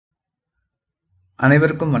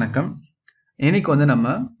அனைவருக்கும் வணக்கம். இன்னைக்கு வந்து நம்ம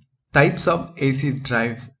டைப்ஸ் ஆஃப் ஏசி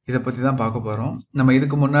டிரைவ்ஸ் இதை பற்றி தான் பார்க்க போகிறோம். நம்ம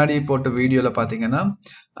இதுக்கு முன்னாடி போட்ட வீடியோவில் பார்த்தீங்கன்னா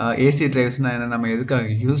ஏசி டிரைவ்ஸ்னால் என்ன, நம்ம எதுக்காக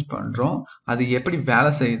யூஸ் பண்ணுறோம், அது எப்படி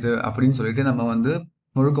வேலை செய்யுது அப்படின்னு சொல்லிட்டு நம்ம வந்து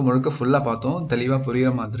முழுக்க ஃபுல்லாக பார்த்தோம், தெளிவாக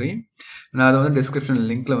புரிகிற மாதிரி. நான் அதை வந்து டிஸ்கிரிப்ஷன்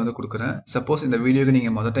லிங்க்ல வந்து கொடுக்குறேன். சப்போஸ் இந்த வீடியோக்கு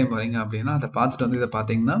நீங்கள் மொதல் டைம் வரீங்க அப்படின்னா அதை பார்த்துட்டு வந்து இதை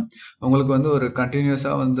பார்த்தீங்கன்னா உங்களுக்கு வந்து ஒரு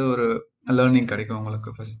கண்டினியூஸாக வந்து ஒரு லேர்னிங் கிடைக்கும்.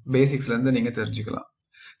 உங்களுக்கு பேசிக்ஸ்லேருந்து நீங்கள் தெரிஞ்சுக்கலாம்.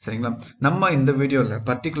 சரிங்களா? நம்ம இந்த வீடியோல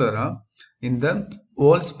பர்டிகுலரா இந்த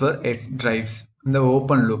வோல்ட்ஸ் பெர் ஹெர்ட்ஸ் டிரைவ்ஸ், இந்த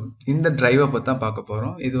ஓப்பன் லூப், இந்த டிரைவை பத்தி தான் பார்க்க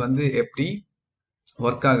போறோம். இது வந்து எப்படி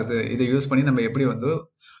ஒர்க் ஆகுது, இதை யூஸ் பண்ணி நம்ம எப்படி வந்து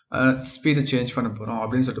ஸ்பீடு சேஞ்ச் பண்ண போறோம்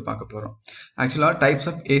அப்படின்னு சொல்லிட்டு பார்க்க போறோம். ஆக்சுவலா டைப்ஸ்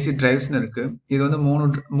ஆஃப் ஏசி டிரைவ்ஸ்னு இருக்கு. இது வந்து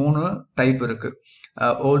மூணு டைப் இருக்கு.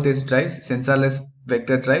 Voltage drives, சென்சார்லெஸ்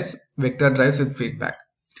vector drives with feedback.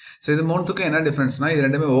 So இது மூணுத்துக்கும் என்ன டிஃபரன்ஸ்னா, இது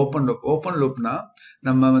ரெண்டுமே ஓப்பன் லூப். ஓப்பன் லூப்னா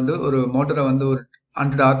நம்ம வந்து ஒரு மோட்டரை வந்து ஒரு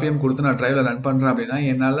 100 RPM கொடுத்து நான் டிரைவ்ல ரன் பண்றேன் அப்படின்னா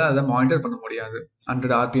என்னால் அதை மானிட்டர் பண்ண முடியாது.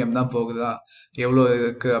 100 RPM தான் போகுதா, எவ்வளோ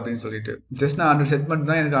இருக்கு அப்படின்னு சொல்லிட்டு. ஜஸ்ட் நான் 100 செட்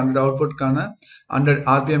பண்ணிட்டேன்னா எனக்கு 100 அவுட்புட்கான 100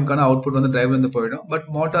 RPMக்கான அவுட்புட் வந்து டிரைவ்ல இருந்து போயிடும். பட்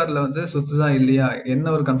மோட்டார்ல வந்து சுத்துதா இல்லையா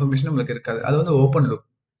என்ன ஒரு கன்ஃபர்மேஷன் உங்களுக்கு இருக்காது. அது வந்து ஓப்பன் லூப்.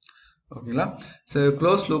 ஓகேங்களா? ஸோ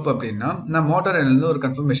க்ளோஸ் லூப் அப்படின்னா நான் மோட்டார் இருந்து ஒரு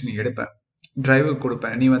கன்ஃபர்மேஷன் எடுப்பேன், டிரைவ்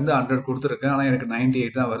கொடுப்பேன். நீ வந்து 100 கொடுத்துருக்க, ஆனால் எனக்கு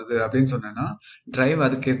 98 தான் வருது அப்படின்னு சொன்னேன்னா டிரைவ்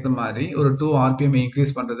அதுக்கு ஏற்ற மாதிரி ஒரு 2 RPM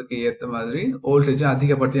இன்க்ரீஸ் பண்ணுறதுக்கு ஏற்ற மாதிரி வோல்டேஜை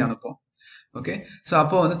அதிகப்படுத்தி அனுப்பும். ஓகே, ஸோ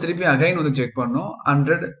அப்போ வந்து திருப்பி அகைன் வந்து செக் பண்ணோம்.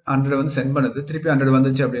 100 வந்து சென்ட் பண்ணுது, திருப்பி 100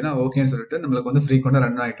 வந்துச்சு அப்படின்னா ஓகேன்னு சொல்லிட்டு நம்மளுக்கு வந்து ஃப்ரீக்வெண்டாக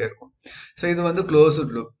ரன் ஆகிட்டே இருக்கும். ஸோ இது வந்து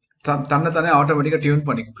க்ளோஸ்ட் லூப். தன்னைத்தானே ஆட்டோமேட்டிக்காக டியூன்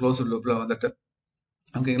பண்ணிக்கும் க்ளோஸ்ட் லூப்பில் வந்துட்டு.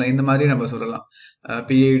 ஓகேங்களா? இந்த மாதிரி நம்ம சொல்லலாம்.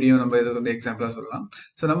 பிஐடியும் நம்ம இது வந்து எக்ஸாம்பிளாக சொல்லலாம்.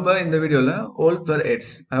 ஸோ நம்ம இந்த வீடியோவில் வோல்ட் பெர்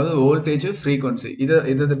ஹெர்ட்ஸ், அதாவது வோல்டேஜ் ஃப்ரீக்வன்சி,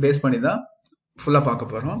 இதை பேஸ் பண்ணி தான் ஃபுல்லாக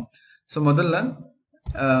பார்க்க போகிறோம். ஸோ முதல்ல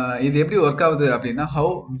இது எப்படி ஒர்க் ஆகுது அப்படின்னா,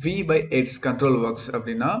 how we by hertz control works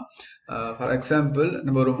அப்படின்னா, ஃபார் எக்ஸாம்பிள்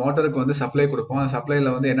நம்ம ஒரு மோட்டருக்கு வந்து சப்ளை கொடுப்போம். அந்த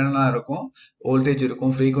சப்ளைல வந்து என்னென்னலாம் இருக்கும், வோல்டேஜ்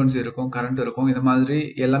இருக்கும், ஃப்ரீக்வன்சி இருக்கும், கரண்ட் இருக்கும், இந்த மாதிரி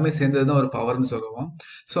எல்லாமே சேர்ந்தது தான் ஒரு பவர்னு சொல்லுவோம்.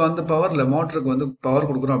 ஸோ அந்த பவர்ல மோட்டருக்கு வந்து பவர்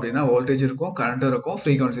கொடுக்குறோம் அப்படின்னா வோல்டேஜ் இருக்கும், கரண்ட் இருக்கும்,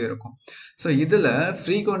 ஃப்ரீக்வன்சி இருக்கும். ஸோ இதுல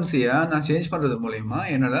ஃப்ரீக்வன்சியை நான் சேஞ்ச் பண்றது மூலயமா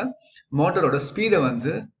என்னால மோட்டரோட ஸ்பீடை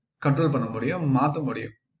வந்து கண்ட்ரோல் பண்ண முடியும், மாற்ற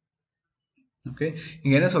முடியும். ஓகே,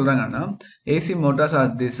 இங்க என்ன சொல்றாங்கன்னா, AC Motors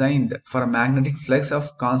R designed for magnetic flux of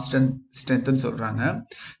constant ஸ்ட்ரென்த்னு சொல்றாங்க.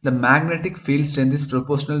 The magnetic field strength is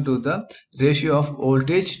proportional to the ratio of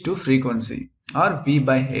voltage to frequency R we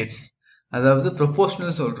by hertz. அதாவது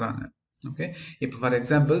ப்ரொபோர்ஷனல் சொல்றாங்க. ஓகே, இப்போ ஃபார்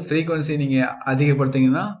எக்ஸாம்பிள் ஃப்ரீக்வன்சி நீங்க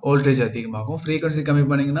அதிகப்படுத்திங்கன்னா voltage அதிகமாகும், frequency கம்மி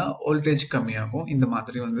பண்ணீங்கன்னா voltage கம்மியாகும். இந்த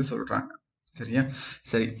மாதிரி வந்து சொல்றாங்க. சரியா?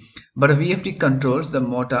 சரி. But a VFD controls the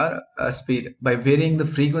motor speed by varying the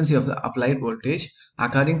frequency of the applied voltage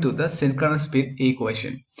according to the synchronous speed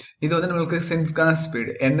equation. இது வந்து நம்மளுக்கு synchronous speed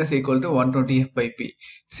ns equal to 120f by p.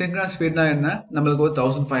 synchronous speed na என்ன, நம்மளுக்கு ஒரு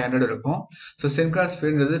 1500 இருக்கும். So synchronous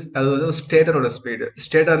speed அது வந்து ஸ்டேட்டரோட speed.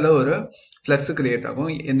 ஸ்டேட்டர்ல ஒரு ஃப்ளக்ஸ் கிரியேட்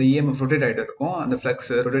ஆகும், இந்த EMF ரொட்டேட் ஆகிட்டு இருக்கும். அந்த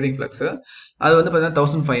ஃப்ளக்ஸ், ரொட்டேட்டிங் ஃப்ளக்ஸ், அது வந்து பார்த்தீங்கன்னா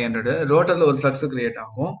 1500. ரோட்டர்ல ஒரு ஃப்ளக்ஸ் கிரியேட்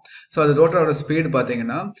ஆகும். ஸோ அது ரோட்டரோட ஸ்பீடு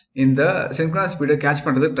பார்த்தீங்கன்னா இந்த சின்க்ரோனஸ் ஸ்பீடை கேட்ச்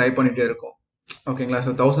பண்ணுறதுக்கு ட்ரை பண்ணிட்டே இருக்கும். ஓகேங்களா?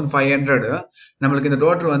 ஸோ 1500 நம்மளுக்கு இந்த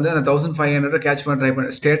ரோட்டர் வந்து அந்த 1500 கேட்ச் பண்ண ட்ரை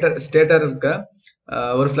பண்ண ஸ்டேட்டர் இருக்க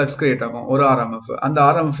ஒரு ஃப்ளக்ஸ் கிரியேட் ஆகும், ஒரு RMF. அந்த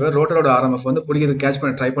RMF ரோட்டரோட RMF வந்து பிடிக்கிறதுக்கு கேட்ச்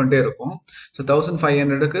பண்ண ட்ரை பண்ணிட்டே இருக்கும். ஸோ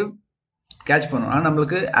 1500க்கு கேட்ச் பண்ணும். ஆனால்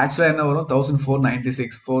நம்மளுக்கு ஆக்சுவலாக என்ன வரும்,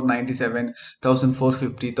 1496, 497,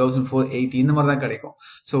 1450, 1480 இந்த மாதிரி தான் கிடைக்கும்.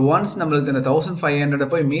 ஸோ ஒன்ஸ் நம்மளுக்கு இந்த 1500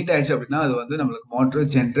 போய் மீட் ஆயிடுச்சு அப்படின்னா அது வந்து நம்மளுக்கு மோட்டர்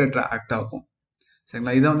ஜென்ரேட்டர் ஆக்ட் ஆகும்.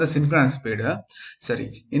 சரிங்களா? இதான் வந்து சின்க்ரோனஸ் ஸ்பீடு. சரி,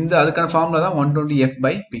 இந்த அதுக்கான ஃபார்முலா தான் 120f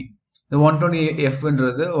by p. இந்த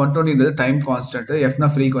 120fன்றது 120ன்றது டைம் கான்ஸ்டன்ட், fனா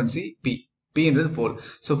ஃப்ரீக்வன்சி, pன்றது போல்.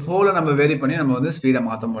 ஸோ போலை நம்ம வேரி பண்ணி நம்ம வந்து ஸ்பீடை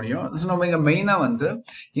மாற்ற முடியும். ஸோ நம்ம இங்கே மெயினாக வந்து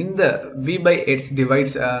இந்த v by ஹெர்ட்ஸ்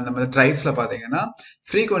டிவைட்ஸ் நம்ம டிரைவ்ஸில் பார்த்தீங்கன்னா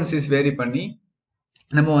ஃப்ரீக்வன்சிஸ் வேரி பண்ணி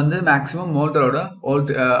நம்ம வந்து மேக்ஸிமம் மோட்டரோட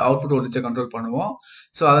அவுட்புட் வோல்டேஜை கண்ட்ரோல் பண்ணுவோம்.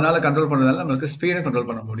 ஸோ அதனால கண்ட்ரோல் பண்ணுறதுனால நம்மளுக்கு ஸ்பீடை கண்ட்ரோல்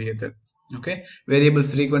பண்ண முடியுது. ஓகே, வேரியபிள்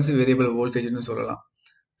ஃப்ரீக்வன்சி, வேரியபிள் வோல்டேஜ்னு சொல்லலாம்.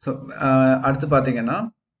 ஸோ அடுத்து பார்த்தீங்கன்னா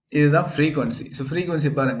இதுதான் ஃப்ரீக்வன்சி. ஸோ ஃப்ரீக்வன்சி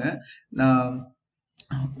பாருங்க, நான்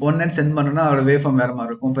 1 ஹெர்ட்ஸ் சென்ட் பண்ணுறேன்னா அதோட வேவ் ஃபார்ம் வேற மாதிரி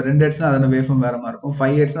இருக்கும். இப்போ 2 ஹெர்ட்ஸ்னா அதோட வேவ் ஃபார்ம் வேற மாதிரி இருக்கும்.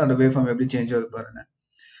 5 ஹெர்ட்ஸ்னா அதோட வேவ் ஃபார்ம் எப்படி சேஞ்ச் ஆகுது பாருங்க.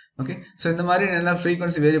 ஓகே, ஸோ இந்த மாதிரி நல்லா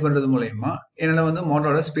ஃப்ரீக்வன்சி வேரி பண்ணுறது மூலயமா என்னால் வந்து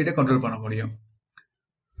மோட்டரோட ஸ்பீடை கண்ட்ரோல் பண்ண முடியும்.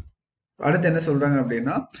 அடுத்து என்ன சொல்றாங்க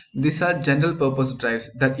அப்படின்னா, this R general purpose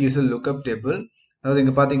drives that use a lookup table. அதாவது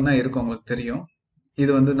இங்க பாத்தீங்கன்னா இருக்கும், உங்களுக்கு தெரியும்.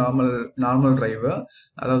 இது வந்து நார்மல் டிரைவ்,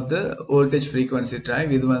 அதாவது வோல்டேஜ் ஃப்ரீக்வன்சி டிரைவ்.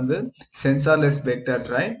 இது வந்து சென்சார்லெஸ் வெக்டார்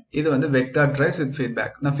டிரைவ். இது வந்து வெக்டார் டிரைவ்ஸ் வித்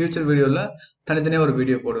ஃபீட்பேக். நான் ஃபியூச்சர் வீடியோல தனித்தனியாக ஒரு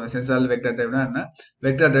வீடியோ போடுவேன். சென்சார் வெக்டார் டிரைவ்னா என்ன,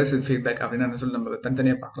 வெக்டார் டிரைவ்ஸ் வித் ஃபீட்பேக் அப்படின்னு என்ன சொல்லி நம்ம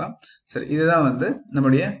தனித்தனியாக பார்க்கலாம். சரி, இதுதான் வந்து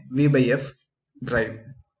நம்முடைய V/F டிரைவ்.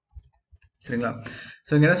 சரிங்களா?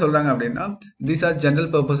 ஸோ இங்க என்ன சொல்றாங்க அப்படின்னா, these are general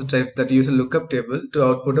purpose drives that use a lookup table to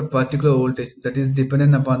output a particular voltage that is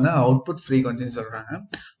dependent upon the output frequency ன்னு சொல்றாங்க.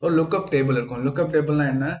 ஒரு லுக்அப் டேபிள் இருக்கும். லுக்அப் டேபிள்னா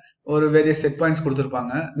என்ன? ஒரு வேரியஸ் செட் பாயிண்ட்ஸ்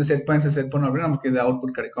கொடுத்துருப்பாங்க. இந்த செட் பாயிண்ட்ஸை செட் பண்ணோம் அப்படின்னா நமக்கு இது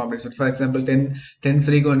அவுட்புட் கிடைக்கும் அப்படின்னு சொல்லி. ஃபார் எக்ஸாம்பிள் 10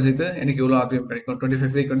 ஃப்ரீக்வன்சிக்கு எனக்கு இவ்வளோ ஆர்பிஎம் கிடைக்கும்,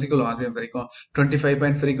 25 ஃப்ரீக்வன்சிக்கு இவ்வளோ ஆர்பிஎம் கிடைக்கும்,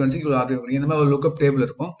 25 ஃப்ரீக்வன்சிக்கு இவ்வளோ ஆர்பிஎம் கிடைக்கும். இந்த மாதிரி ஒரு லுக்அப் டேபிள்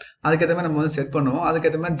இருக்கும். அதுக்கேற்ற மாதிரி நம்ம வந்து செட் பண்ணுவோம்.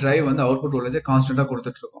 அதுக்கேற்ற மாதிரி டிரைவ் வந்து அவுட்புட் வோல்டேஜ் கான்ஸ்டன்டா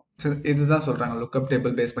கொடுத்துட்டு இருக்கும். இதுதான் சொல்றாங்க லுக்அப்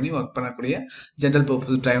டேபிள் பேஸ் பண்ணி ஒர்க் பண்ணக்கூடிய ஜெனரல்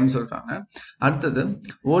பர்பஸ் டிரைவ்னு சொல்றாங்க. அடுத்தது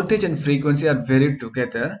voltage and frequency R வெரிட்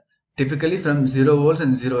together typically from 0 volts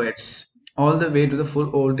and 0 hertz all the way to the full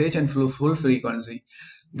voltage and full frequency.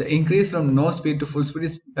 The increase from no speed to full speed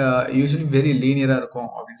is usually very linear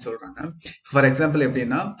இருக்கும் அப்படின்னு சொல்றாங்க. For example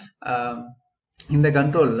எப்படின்னா இந்த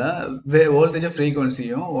கண்ட்ரோல்ல voltage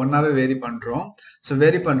ஃப்ரீக்வன்சியும் ஒன்னாவே vary பண்றோம். So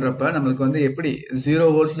vary பண்றப்ப நம்மளுக்கு வந்து எப்படி 0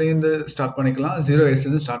 வோல்ட்ல இருந்து ஸ்டார்ட் பண்ணிக்கலாம், 0 ஹெர்ட்ஸ்ல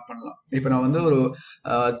இருந்து ஸ்டார்ட் பண்ணலாம். இப்போ நான் வந்து ஒரு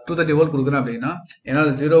 230 வோல்ட் கொடுக்குறேன் அப்படின்னா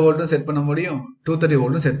என்னால் 0 வோல்ட்டும் செட் பண்ண முடியும், 230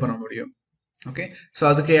 வோல்ட்டும் செட் பண்ண முடியும். ஓகே, ஸோ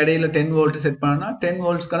அதுக்கு இடையில 10 வோல்ட் செட் பண்ணா 10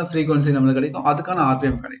 வோல்ட்ஸ்க்கான ஃப்ரீக்வன்சி நம்மளுக்கு கிடைக்கும், அதுக்கான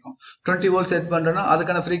ஆர்பிஎம் கிடைக்கும். 20 வோல்ட் செட் பண்றோம்னா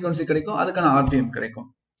அதுக்கான ஃப்ரீக்வன்சி கிடைக்கும், அதுக்கான ஆர்பிஎம் கிடைக்கும்.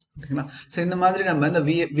 ஓகேங்களா? ஸோ இந்த மாதிரி நம்ம இந்த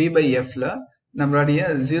V/Fல நம்மளுடைய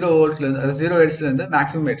 0 வோல்ட்ல இருந்து 0 ஹெர்ட்ஸ்ல இருந்து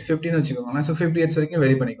மேக்ஸிமம் ஹெர்ட்ஸ் 50ன்னு வச்சுக்கோங்களேன். ஸோ 50 ஹெர்ட்ஸ் வரைக்கும்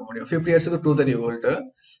வெரி பண்ணிக்க முடியும். 50 ஹெர்ட்ஸ்க்கு 230 வோல்ட்.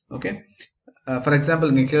 ஓகே, ஃபார்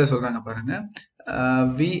எக்ஸாம்பிள் இங்க கீழே சொல்றாங்க பாருங்க,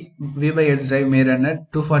 V/Hertz drive may run at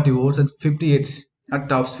 240 volts at 50 hertz at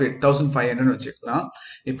top speed 1500 வச்சுக்கலாம்.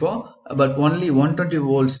 இப்போ but only 120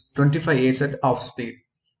 volts 25 hertz at off speed.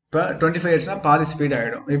 இப்போ 25 hertzனா பாதி ஸ்பீட்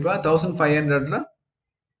ஆயிடும். இப்போ 1500ல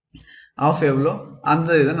ஆஃப் எவ்வளோ,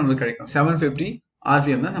 அந்த இதுதான் நம்மளுக்கு கிடைக்கும். 750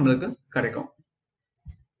 ஆர்பிஎம் தான் நம்மளுக்கு கிடைக்கும்.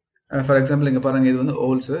 ஃபார் எக்ஸாம்பிள் இங்க பாருங்க, இது வந்து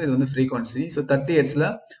வோல்ட்ஸ், இது வந்து frequency. So 30 ஹெர்ட்ஸ்ல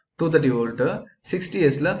 230 volt, 60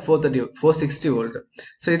 ஹெர்ட்ஸ்ல 460 volt.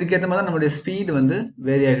 So இதுக்கேற்ற மாதிரி நம்மளுடைய ஸ்பீட் வந்து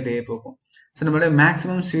வேரி ஆகிட்டே போகும். ஸோ நம்மளுடைய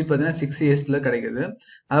மேக்ஸிமம் ஸ்பீட் பார்த்தீங்கன்னா 60 ஹெர்ட்ஸ்ல கிடைக்குது.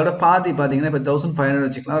 அதோட பாதி பார்த்தீங்கன்னா இப்போ 1500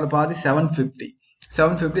 வச்சுக்கலாம், அதோட பாதி 750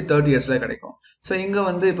 30 ஹெர்ட்ஸ்ல கிடைக்கும். ஸோ இங்க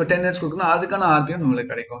வந்து இப்போ 10 ஹெர்ட்ஸ் கொடுக்கணும், அதுக்கான ஆர்பிஎம்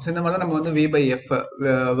நம்மளுக்கு கிடைக்கும். ஸோ இந்த மாதிரி தான் நம்ம வந்து V/F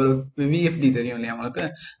ஒரு VFD தெரியும் இல்லையா உங்களுக்கு,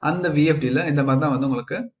 அந்த VFDல இந்த மாதிரி தான் வந்து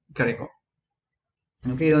உங்களுக்கு கிடைக்கும்.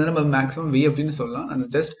 ஓகே, இது வந்து நம்ம மேக்ஸிமம் VFDன்னு சொல்லலாம். அந்த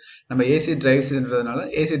ஜஸ்ட் நம்ம ஏசி டிரைவ்ஸ்ன்றதுனால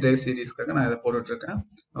ஏசி டிரைவ் சீரீஸ்க்காக நான் இதை போட்டுட்டு இருக்கேன்.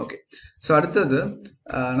 ஓகே, ஸோ அடுத்தது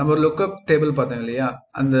நம்ம ஒரு லுக்அப் டேபிள் பார்த்தோம் இல்லையா,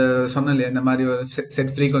 அந்த சொன்னோம் இல்லையா இந்த மாதிரி ஒரு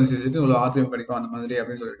செட் ஃப்ரீக்வன்சிஸுக்கு இவ்வளோ ஆர்பிஎம் கிடைக்கும் அந்த மாதிரி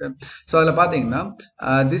அப்படின்னு சொல்லிட்டு. ஸோ அதில் பார்த்தீங்கன்னா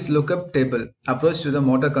this lookup table approach to the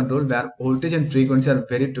motor control where voltage and frequency are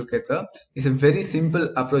very together is a very simple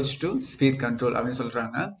approach to speed control அப்படின்னு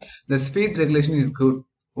சொல்றாங்க. The speed regulation is good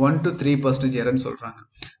 1 to 3% எரர்னு சொல்றாங்க.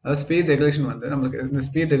 அதாவது ஸ்பீட் ரெகுலேஷன் வந்து நம்மளுக்கு இந்த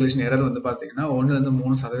speed regulation error வந்து பாத்தீங்கன்னா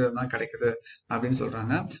 1-3% தான் கிடைக்குது அப்படின்னு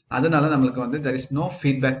சொல்றாங்க. அதனால நம்மளுக்கு வந்து there is no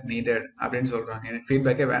feedback needed அப்படின்னு சொல்றாங்க. எனக்கு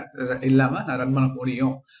ஃபீட்பேக்கே இல்லாம நான் ரன் பண்ண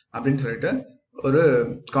முடியும் அப்படின்னு சொல்லிட்டு ஒரு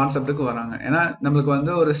கான்செப்டுக்கு வராங்க. ஏன்னா நம்மளுக்கு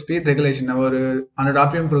வந்து ஒரு ஸ்பீட் ரெகுலேஷன், நம்ம ஒரு 100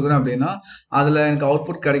 RPM கொடுக்குறோம் அப்படின்னா அதுல எனக்கு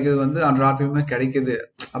அவுட்புட் கிடைக்கிறது வந்து 100 RPM கிடைக்குது.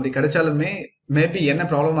 அப்படி கிடைச்சாலுமே மேபி என்ன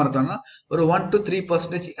ப்ராப்ளமா இருக்கலாம்னா ஒரு 1 to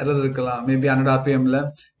 3% எரர் இருக்கலாம். மேபி 100 RPMல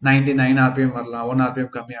 99 RPM வரலாம், 1 RPM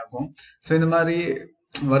கம்மியாகும். ஸோ இந்த மாதிரி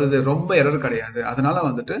வருது, ரொம்ப எரர் கிடையாது. அதனால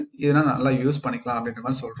வந்துட்டு இதெல்லாம் நல்லா யூஸ் பண்ணிக்கலாம் அப்படின்ற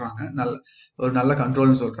மாதிரி சொல்றாங்க. ஒரு நல்ல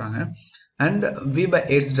கண்ட்ரோல்னு சொல்றாங்க. And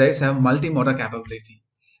V/Hertz drives have multi motor capability.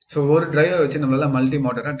 So ஒரு டிரைவை வச்சு நம்மளால மல்டி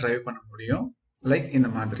மோட்டரா டிரைவ் பண்ண முடியும். லைக் இந்த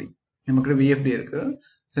மாதிரி நமக்கு VFD இருக்கு.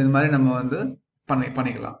 ஸோ இந்த மாதிரி நம்ம வந்து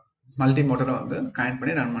பண்ணிக்கலாம். மல்டி மோட்டரை வந்து கனெக்ட்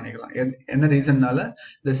பண்ணி ரன் பண்ணிக்கலாம். என்ன ரீசன்னால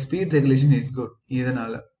the speed regulation is good.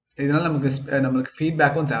 இதனால நம்மளுக்கு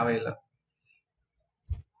ஃபீட்பேக்கும் தேவையில்லை.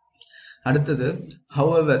 அடுத்தது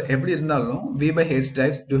however எப்படி இருந்தாலும் V/Hertz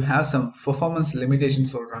drives do have some performance limitation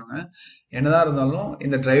சொல்றாங்க. என்னதான் இருந்தாலும்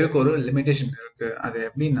இந்த டிரைவுக்கு ஒரு லிமிடேஷன் இருக்கு. அது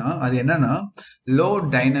எப்படின்னா அது என்னன்னா low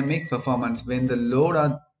dynamic performance when the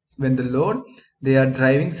load they are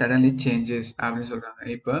driving suddenly changes அப்படின்னு சொல்றாங்க.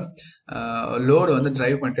 இப்போ லோடு வந்து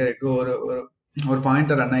டிரைவ் பண்ணிட்டே இருக்கு, ஒரு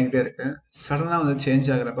பாயிண்டர் ரன் ஆகிட்டே இருக்கு, சடனா வந்து சேஞ்ச்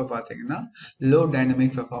ஆகுறப்ப பாத்தீங்கன்னா லோ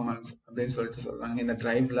டைனமிக் பெர்ஃபார்மன்ஸ் அப்படின்னு சொல்லிட்டு சொல்றாங்க இந்த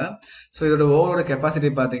டிரைவ்ல. ஸோ இதோட ஓவரோட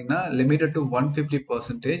கெப்பாசிட்டி பாத்தீங்கன்னா limited to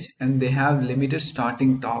 150% and they have limited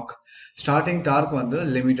starting dark வந்து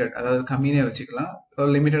லிமிட்டட், அதாவது கம்மியே வச்சுக்கலாம்,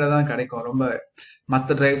 ஒரு லிமிட்டடா தான் கிடைக்கும். ரொம்ப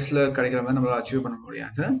மற்ற டிரைவ்ஸ்ல கிடைக்கிற மாதிரி நம்மளால அச்சீவ் பண்ண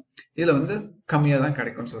முடியாது, இதுல வந்து கம்மியா தான்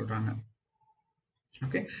கிடைக்கும்னு சொல்றாங்க.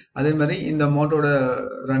 ஓகே, அதே மாதிரி இந்த மோட்டரோட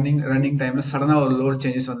ரன்னிங் டைம்ல சடனா ஒரு லோட்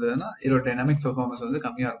சேஞ்சஸ் வந்ததுன்னா இதோட டைனாமிக் பெர்ஃபார்மன்ஸ் வந்து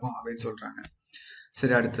கம்மியா இருக்கும் அப்படின்னு சொல்றாங்க.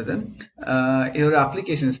 சரி, அடுத்தது இதோட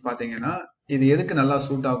அப்ளிகேஷன்ஸ் பாத்தீங்கன்னா இது எதுக்கு நல்லா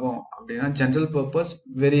சூட் ஆகும் அப்படின்னா general purpose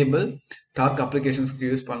variable dark அப்ளிகேஷன்ஸ்க்கு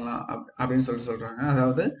use பண்ணலாம் அப்படின்னு சொல்றாங்க.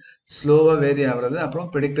 அதாவது ஸ்லோவா வேரி ஆகுறது, அப்புறம்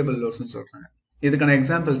ப்ரெடிக்டபிள் லோட்ஸ்ன்னு சொல்றாங்க. இதுக்கான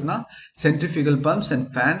எக்ஸாம்பிள்ஸ்னா centrifugal pumps and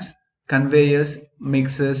fans, conveyors,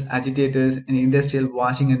 mixers, agitators, and industrial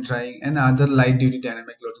washing and drying, and other light duty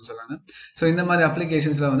dynamic loads சொல்றாங்க. ஸோ இந்த மாதிரி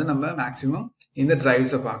அப்ளிகேஷன்ஸ்ல வந்து நம்ம மேக்ஸிமம் இந்த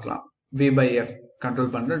டிரைவ்ஸை பார்க்கலாம். V/F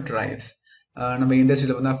கண்ட்ரோல் பண்ற டிரைவ்ஸ். நம்ம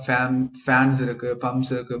இண்டஸ்ட்ரியில வந்து ஃபேன்ஸ் இருக்கு,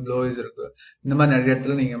 பம்ப்ஸ் இருக்கு, ப்ளோயர்ஸ் இருக்கு. இந்த மாதிரி நிறைய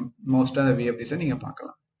இடத்துல நீங்க மோஸ்டா அந்த VFDs நீங்க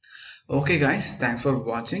பார்க்கலாம். ஓகே கைஸ், தேங்க்ஸ் ஃபார்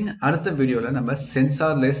வாட்சிங். அடுத்த வீடியோவில் நம்ம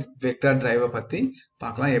சென்சார்லெஸ் வெக்டார் டிரைவை பற்றி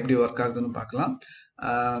பார்க்கலாம், எப்படி ஒர்க் ஆகுதுன்னு பார்க்கலாம்.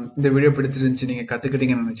 இந்த வீடியோ பிடிச்சிருந்துச்சு, நீங்கள்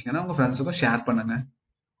கற்றுக்கிட்டீங்கன்னு நினச்சிங்கன்னா உங்கள் ஃப்ரெண்ட்ஸுக்கும் ஷேர் பண்ணுங்கள்.